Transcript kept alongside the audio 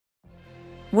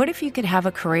What if you could have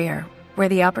a career where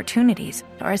the opportunities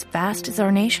are as vast as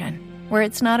our nation, where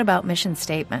it's not about mission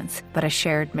statements, but a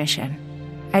shared mission?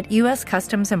 At U.S.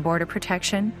 Customs and Border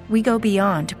Protection, we go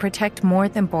beyond to protect more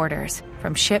than borders.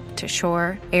 From ship to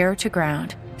shore, air to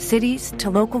ground, cities to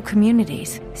local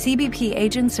communities, CBP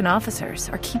agents and officers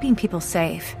are keeping people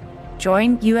safe.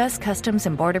 Join U.S. Customs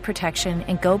and Border Protection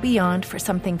and go beyond for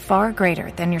something far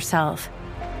greater than yourself.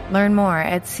 Learn more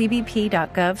at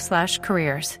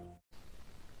cbp.gov/careers.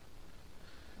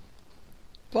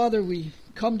 Father, we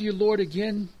come to you, Lord,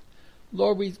 again.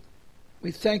 Lord, we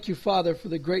thank you, Father, for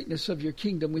the greatness of your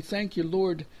kingdom. We thank you,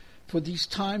 Lord, for these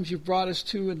times you've brought us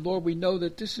to. And, Lord, we know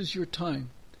that this is your time.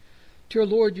 Dear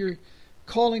Lord, you're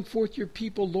calling forth your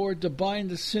people, Lord, to bind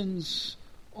the sins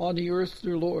on the earth,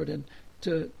 dear Lord, and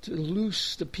to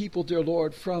loose the people, dear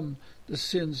Lord, from the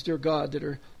sins, dear God, that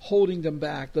are holding them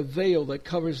back, the veil that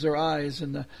covers their eyes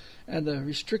and the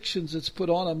restrictions that's put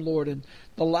on them, Lord, and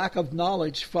the lack of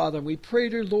knowledge, Father. We pray,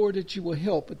 dear Lord, that you will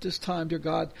help at this time, dear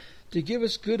God, to give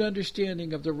us good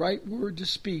understanding of the right word to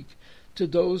speak to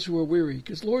those who are weary.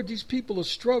 Because, Lord, these people will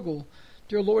struggle,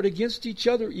 dear Lord, against each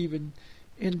other even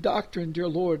in doctrine, dear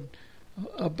Lord,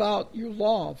 about your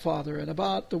law, Father, and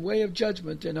about the way of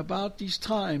judgment and about these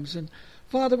times. And,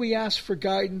 Father, we ask for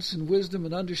guidance and wisdom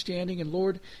and understanding. And,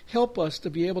 Lord, help us to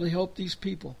be able to help these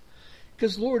people.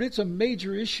 Because, Lord, it's a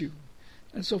major issue.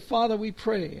 And so, Father, we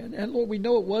pray. And Lord, we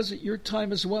know it was at your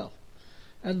time as well.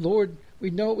 And, Lord, we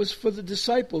know it was for the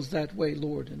disciples that way,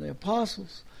 Lord, and the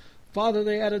apostles. Father,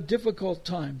 they had a difficult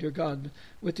time, dear God,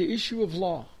 with the issue of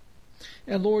law.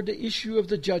 And, Lord, the issue of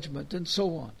the judgment and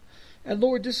so on. And,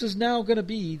 Lord, this is now going to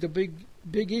be the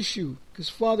big issue. Because,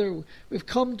 Father, we've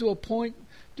come to a point,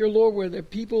 dear Lord, where the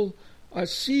people are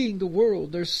seeing the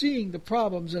world. They're seeing the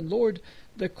problems. And, Lord,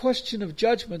 the question of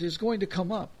judgment is going to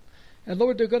come up. And,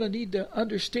 Lord, they're going to need to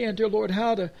understand, dear Lord,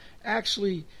 how to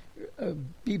actually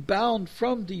be bound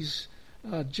from these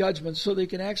judgments so they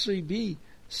can actually be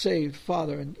saved,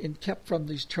 Father, and kept from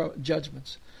these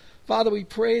judgments. Father, we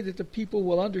pray that the people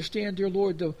will understand, dear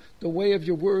Lord, the way of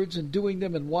your words and doing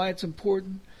them and why it's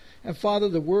important. And, Father,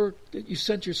 the work that you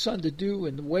sent your Son to do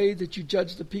and the way that you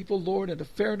judge the people, Lord, and the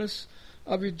fairness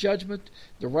of your judgment,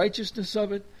 the righteousness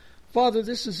of it. Father,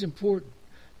 this is important.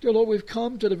 Dear Lord, we've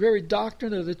come to the very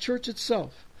doctrine of the church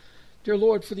itself. Dear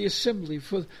Lord, for the assembly,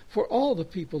 for all the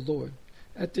people, Lord,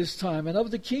 at this time, and of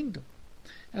the kingdom.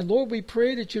 And, Lord, we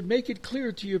pray that you'd make it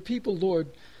clear to your people, Lord,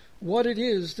 what it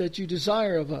is that you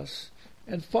desire of us.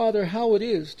 And, Father, how it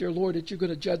is, dear Lord, that you're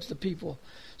going to judge the people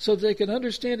so that they can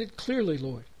understand it clearly,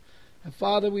 Lord. And,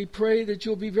 Father, we pray that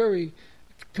you'll be very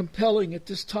compelling at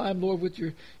this time, Lord, with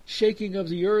your shaking of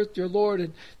the earth, dear Lord,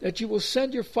 and that you will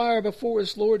send your fire before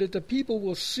us, Lord, that the people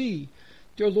will see,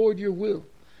 dear Lord, your will.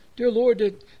 Dear Lord,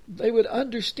 that they would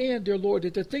understand, dear Lord,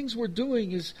 that the things we're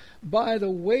doing is by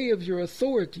the way of your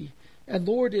authority, and,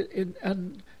 Lord,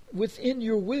 and within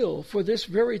your will for this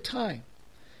very time.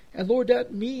 And, Lord,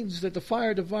 that means that the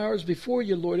fire devours before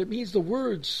you, Lord. It means the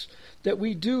words that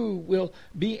we do will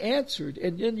be answered,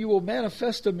 and then you will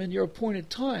manifest them in your appointed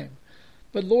time.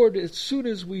 But, Lord, as soon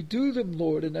as we do them,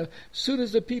 Lord, and as soon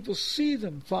as the people see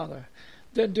them, Father,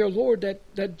 then, dear Lord,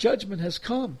 that judgment has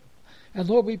come. And,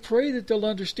 Lord, we pray that they'll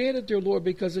understand it, dear Lord,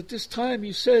 because at this time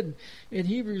you said in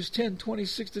Hebrews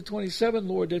 10:26-27,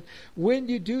 Lord, that when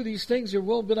you do these things, there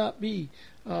will not be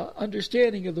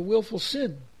understanding of the willful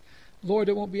sin. Lord,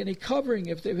 there won't be any covering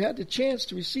if they've had the chance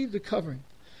to receive the covering.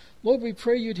 Lord, we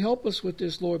pray you'd help us with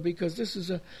this, Lord, because this is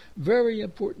a very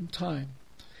important time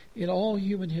in all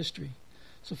human history.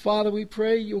 So, Father, we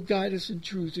pray you'll guide us in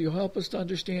truth. You'll help us to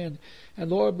understand.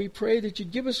 And, Lord, we pray that you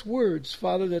give us words,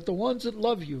 Father, that the ones that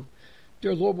love you,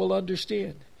 dear Lord, will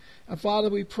understand. And,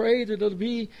 Father, we pray that it'll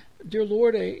be, dear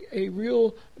Lord, a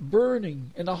real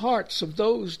burning in the hearts of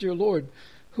those, dear Lord,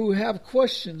 who have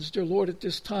questions, dear Lord, at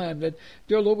this time. That,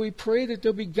 dear Lord, we pray that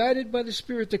they'll be guided by the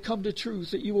Spirit to come to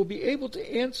truth, that you will be able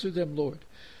to answer them, Lord,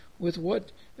 with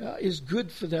what is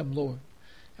good for them, Lord.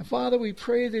 And, Father, we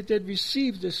pray that they'd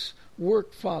receive this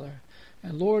work, Father.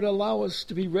 And, Lord, allow us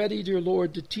to be ready, dear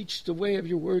Lord, to teach the way of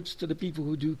your words to the people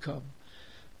who do come.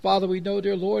 Father, we know,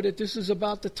 dear Lord, that this is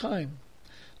about the time.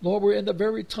 Lord, we're in the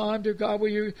very time, dear God, where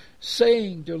you're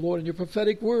saying, dear Lord, in your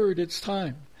prophetic word, it's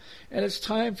time. And it's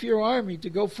time for your army to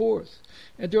go forth.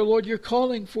 And, dear Lord, you're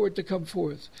calling for it to come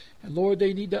forth. And, Lord,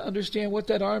 they need to understand what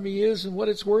that army is and what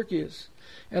its work is.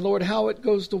 And, Lord, how it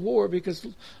goes to war. Because,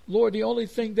 Lord, the only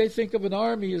thing they think of an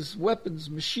army is weapons,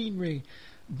 machinery,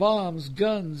 bombs,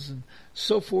 guns, and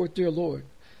so forth, dear Lord.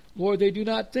 Lord, they do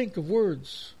not think of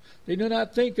words. They do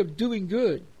not think of doing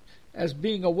good as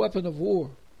being a weapon of war.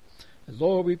 And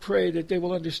Lord, we pray that they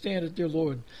will understand it, dear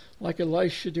Lord, like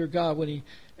Elisha, dear God, when he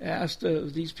asked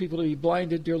these people to be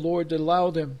blinded, dear Lord, to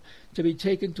allow them to be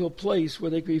taken to a place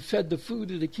where they could be fed the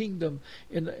food of the kingdom,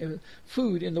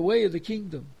 food in the way of the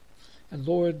kingdom. And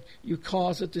Lord, you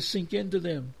caused it to sink into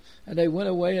them, and they went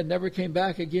away and never came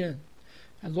back again.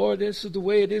 And Lord, this is the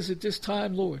way it is at this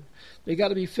time, Lord. They got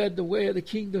to be fed the way of the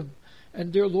kingdom.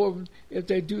 And dear Lord, if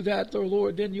they do that, dear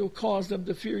Lord, then you'll cause them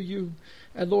to fear you.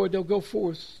 And Lord, they'll go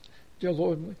forth, dear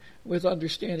Lord, with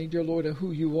understanding, dear Lord, of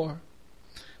who you are.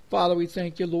 Father, we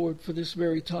thank you, Lord, for this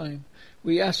very time.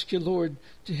 We ask you, Lord,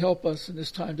 to help us in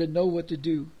this time to know what to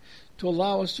do, to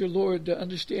allow us, dear Lord, to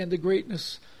understand the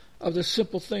greatness of the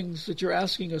simple things that you're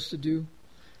asking us to do.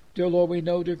 Dear Lord, we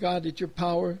know, dear God, that your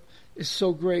power is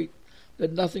so great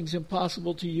that nothing's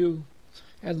impossible to you.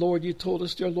 And Lord, you told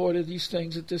us, dear Lord, of these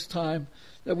things at this time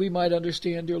that we might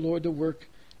understand, dear Lord, the work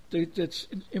that's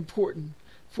important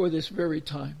for this very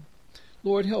time.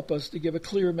 Lord, help us to give a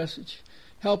clear message.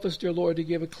 Help us, dear Lord, to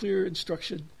give a clear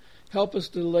instruction. Help us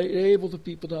to enable the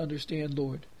people to understand,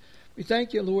 Lord. We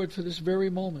thank you, Lord, for this very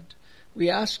moment. We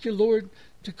ask you, Lord,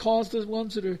 to cause the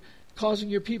ones that are causing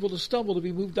your people to stumble to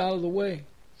be moved out of the way.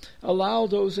 Allow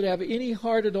those that have any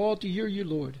heart at all to hear you,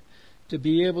 Lord, to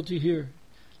be able to hear.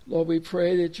 Lord, we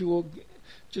pray that you will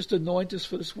just anoint us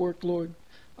for this work, Lord.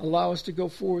 Allow us to go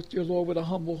forth, dear Lord, with a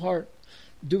humble heart,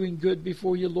 doing good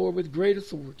before you, Lord, with great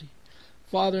authority.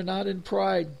 Father, not in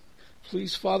pride.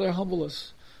 Please, Father, humble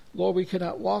us. Lord, we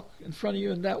cannot walk in front of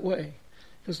you in that way.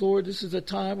 Because, Lord, this is the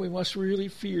time we must really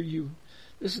fear you.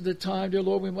 This is the time, dear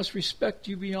Lord, we must respect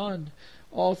you beyond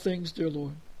all things, dear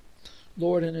Lord.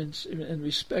 Lord, and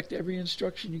respect every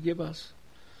instruction you give us.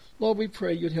 Lord, we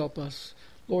pray you'd help us.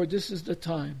 Lord, this is the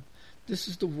time. This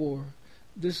is the war.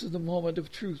 This is the moment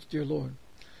of truth, dear Lord.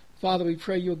 Father, we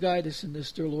pray you'll guide us in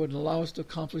this, dear Lord, and allow us to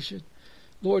accomplish it.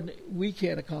 Lord, we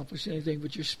can't accomplish anything,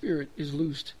 but your Spirit is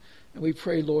loosed. And we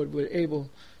pray, Lord, we're able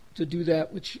to do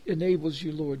that which enables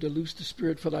you, Lord, to loose the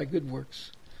Spirit for thy good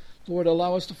works. Lord,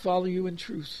 allow us to follow you in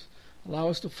truth. Allow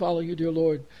us to follow you, dear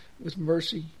Lord, with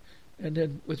mercy, and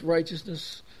then with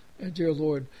righteousness, and, dear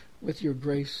Lord, with your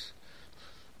grace.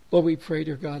 Lord, we pray,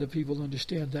 dear God, that people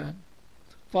understand that.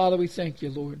 Father, we thank you,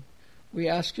 Lord. We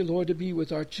ask you, Lord, to be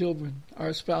with our children,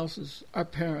 our spouses, our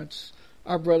parents,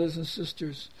 our brothers and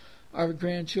sisters, our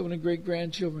grandchildren and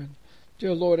great-grandchildren.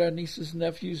 Dear Lord, our nieces,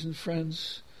 nephews, and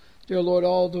friends. Dear Lord,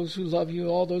 all those who love you,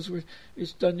 all those who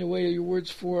it's done your way of your words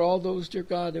for, all those, dear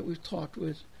God, that we've talked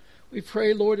with. We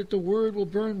pray, Lord, that the word will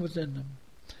burn within them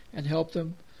and help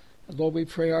them. And Lord, we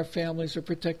pray our families are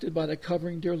protected by the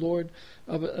covering, dear Lord.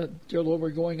 Dear Lord, we're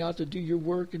going out to do your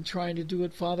work and trying to do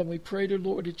it, Father. And we pray, dear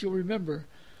Lord, that you'll remember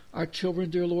our children,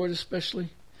 dear Lord, especially.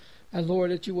 And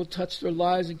Lord, that you will touch their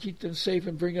lives and keep them safe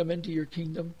and bring them into your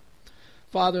kingdom.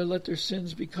 Father, let their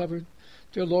sins be covered.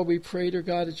 Dear Lord, we pray, dear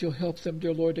God, that you'll help them,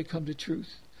 dear Lord, to come to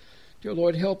truth. Dear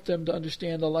Lord, help them to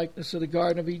understand the likeness of the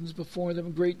Garden of Eden's before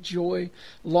them. Great joy,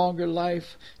 longer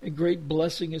life, and great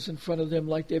blessing is in front of them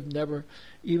like they've never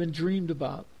even dreamed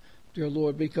about, dear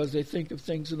Lord, because they think of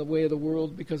things in the way of the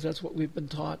world, because that's what we've been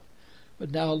taught.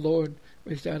 But now, Lord,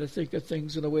 we've got to think of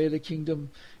things in the way of the kingdom,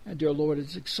 and, dear Lord,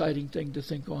 it's an exciting thing to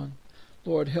think on.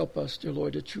 Lord, help us, dear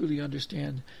Lord, to truly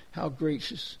understand how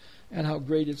gracious and how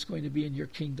great it's going to be in your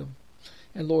kingdom.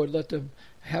 And, Lord, let them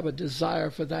have a desire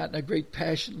for that and a great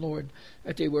passion, Lord,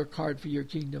 that they work hard for your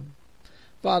kingdom.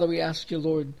 Father, we ask you,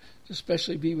 Lord, to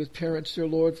especially be with parents, dear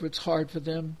Lord, for it's hard for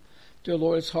them. Dear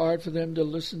Lord, it's hard for them to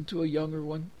listen to a younger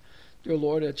one. Dear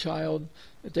Lord, a child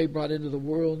that they brought into the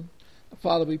world.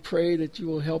 Father, we pray that you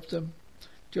will help them.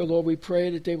 Dear Lord, we pray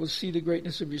that they will see the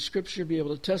greatness of your Scripture, be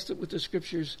able to test it with the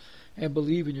Scriptures, and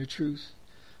believe in your truth.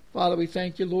 Father, we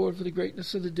thank you, Lord, for the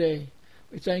greatness of the day.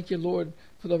 We thank you, Lord,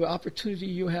 for the opportunity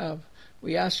you have.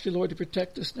 We ask you, Lord, to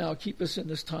protect us now. Keep us in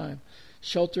this time.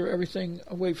 Shelter everything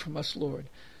away from us, Lord.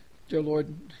 Dear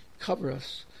Lord, cover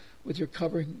us with your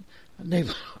covering.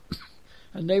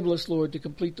 Enable us, Lord, to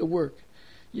complete the work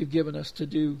you've given us to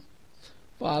do.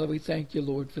 Father, we thank you,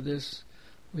 Lord, for this.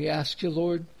 We ask you,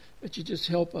 Lord, that you just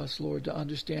help us, Lord, to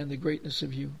understand the greatness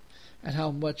of you and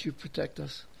how much you protect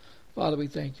us. Father, we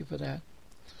thank you for that.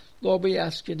 Lord, we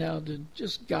ask you now to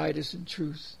just guide us in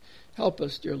truth. Help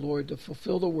us, dear Lord, to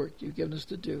fulfill the work you've given us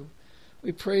to do.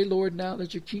 We pray, Lord, now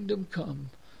that your kingdom come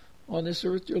on this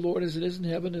earth, dear Lord, as it is in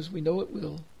heaven, as we know it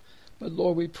will. But,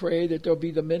 Lord, we pray that there'll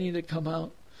be the many that come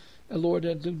out. And, Lord,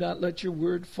 and do not let your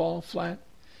word fall flat.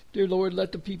 Dear Lord,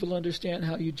 let the people understand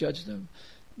how you judge them.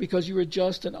 Because you are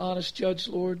just and honest judge,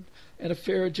 Lord, and a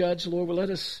fair judge, Lord. Well, let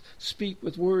us speak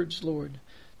with words, Lord,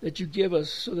 that you give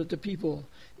us so that the people,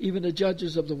 even the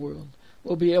judges of the world,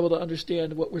 will be able to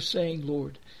understand what we're saying,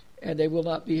 Lord, and they will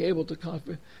not be able to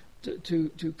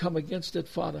come against it,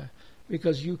 Father,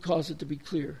 because you cause it to be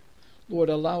clear. Lord,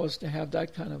 allow us to have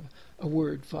that kind of a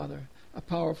word, Father, a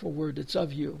powerful word that's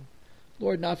of you.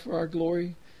 Lord, not for our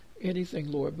glory,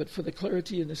 anything, Lord, but for the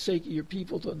clarity and the sake of your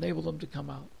people to enable them to come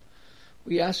out.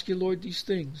 We ask you, Lord, these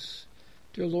things,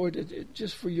 dear Lord,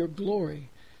 just for your glory,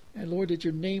 and Lord, that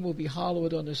your name will be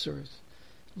hallowed on this earth.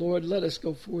 Lord, let us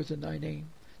go forth in thy name.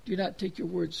 Do not take your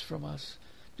words from us.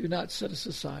 Do not set us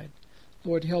aside.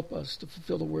 Lord, help us to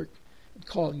fulfill the work and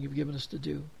calling you've given us to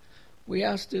do. We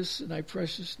ask this in thy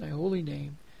precious and thy holy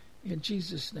name. In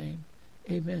Jesus' name,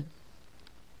 amen.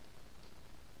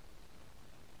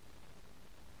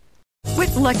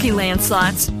 With Lucky Land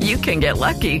Slots, you can get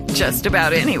lucky just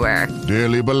about anywhere.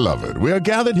 Dearly beloved, we are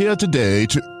gathered here today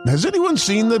to... Has anyone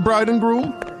seen the bride and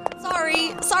groom?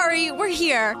 Sorry, we're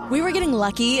here. We were getting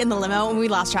lucky in the limo and we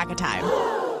lost track of time.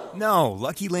 No,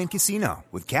 Lucky Land Casino,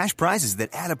 with cash prizes that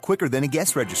add up quicker than a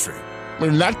guest registry.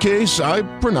 In that case, I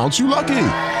pronounce you lucky.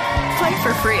 Play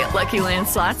for free at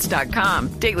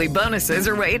LuckyLandSlots.com. Daily bonuses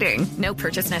are waiting. No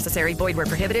purchase necessary. Void where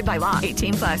prohibited by law.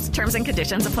 18+. Terms and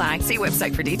conditions apply. See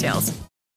website for details.